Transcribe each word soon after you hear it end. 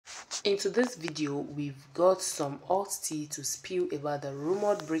Into this video, we've got some hot tea to spill about the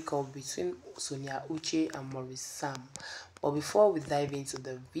rumored breakup between Sonia Uche and Maurice Sam. But before we dive into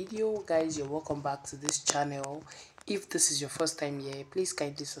the video, guys, you're welcome back to this channel. If this is your first time here, please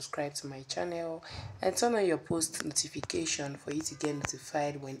kindly subscribe to my channel and turn on your post notification for you to get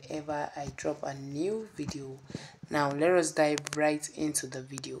notified whenever I drop a new video. Now let us dive right into the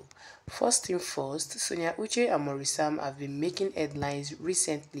video. First thing first, Sonia Uche and Maurice Sam have been making headlines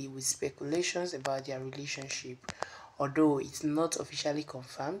recently with speculations about their relationship. Although it's not officially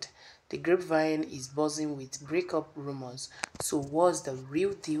confirmed, the grapevine is buzzing with breakup rumors. So what's the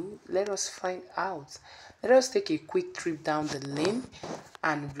real deal? Let us find out. Let us take a quick trip down the lane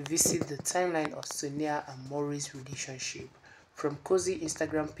and revisit the timeline of Sonia and Maurice's relationship. From cozy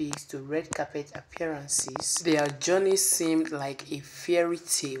Instagram pics to red carpet appearances, their journey seemed like a fairy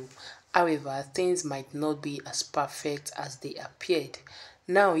tale. However, things might not be as perfect as they appeared.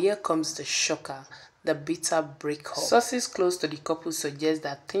 Now here comes the shocker, the bitter breakup. Sources close to the couple suggest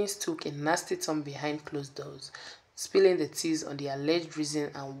that things took a nasty turn behind closed doors, spilling the tea on the alleged reason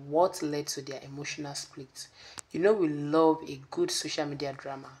and what led to their emotional split. You know we love a good social media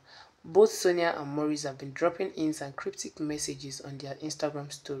drama. Both Sonia and Maurice have been dropping hints and cryptic messages on their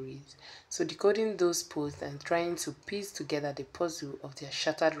Instagram stories. So decoding those posts and trying to piece together the puzzle of their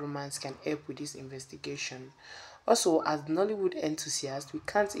shattered romance can help with this investigation. Also, as Nollywood enthusiasts, we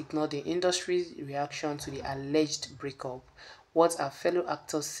can't ignore the industry's reaction to the alleged breakup. What are fellow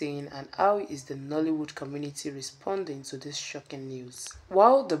actors saying and how is the Nollywood community responding to this shocking news?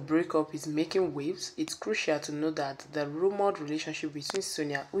 While the breakup is making waves, it's crucial to know that the rumored relationship between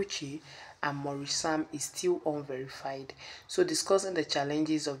Sonia Uche and Maurice Sam is still unverified. So discussing the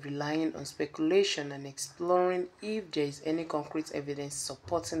challenges of relying on speculation and exploring if there is any concrete evidence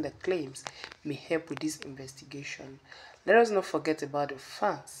supporting the claims may help with this investigation. Let us not forget about the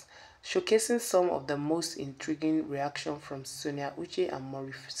fans, showcasing some of the most intriguing reactions from Sonia Uche and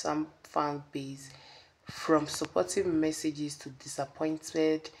Maurice Sam fan base, from supportive messages to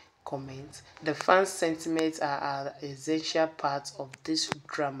disappointed comments. The fans' sentiments are an essential part of this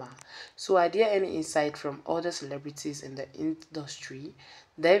drama. So are there any insight from other celebrities in the industry?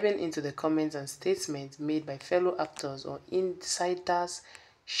 Diving into the comments and statements made by fellow actors or insiders,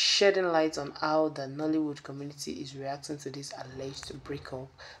 shedding light on how the Nollywood community is reacting to this alleged breakup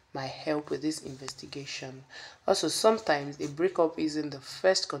might help with this investigation. Also, sometimes a breakup isn't the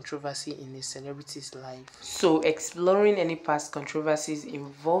first controversy in a celebrity's life. So, exploring any past controversies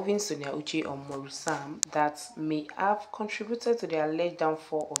involving Sonia Uche or Maurice Sam that may have contributed to the alleged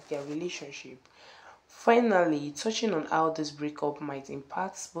downfall of their relationship. Finally, touching on how this breakup might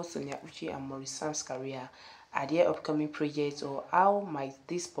impact both Sonia Uche and Maurice Sam's career, are their upcoming projects, or how might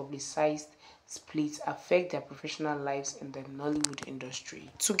this publicized split affect their professional lives in the Nollywood industry?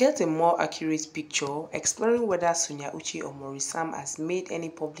 To get a more accurate picture, exploring whether Sonia Uche or Maurice Sam has made any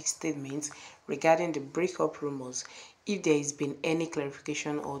public statements regarding the breakup rumors, if there has been any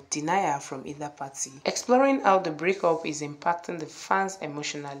clarification or denial from either party. Exploring how the breakup is impacting the fans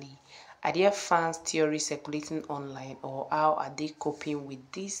emotionally. Are there fans theories circulating online, or how are they coping with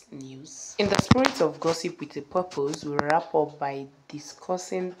this news? In the spirit of gossip with a purpose, we'll wrap up by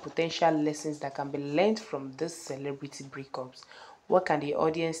discussing potential lessons that can be learned from these celebrity breakups. What can the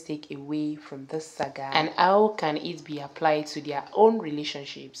audience take away from this saga, and how can it be applied to their own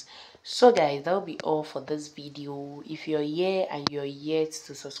relationships? So guys, that'll be all for this video. If you're here and you're yet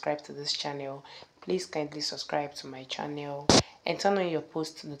to subscribe to this channel, please kindly subscribe to my channel and turn on your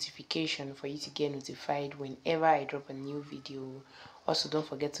post notification for you to get notified whenever I drop a new video. Also, don't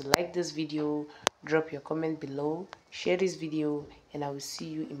forget to like this video, drop your comment below, share this video, and I will see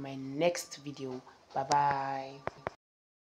you in my next video. Bye bye.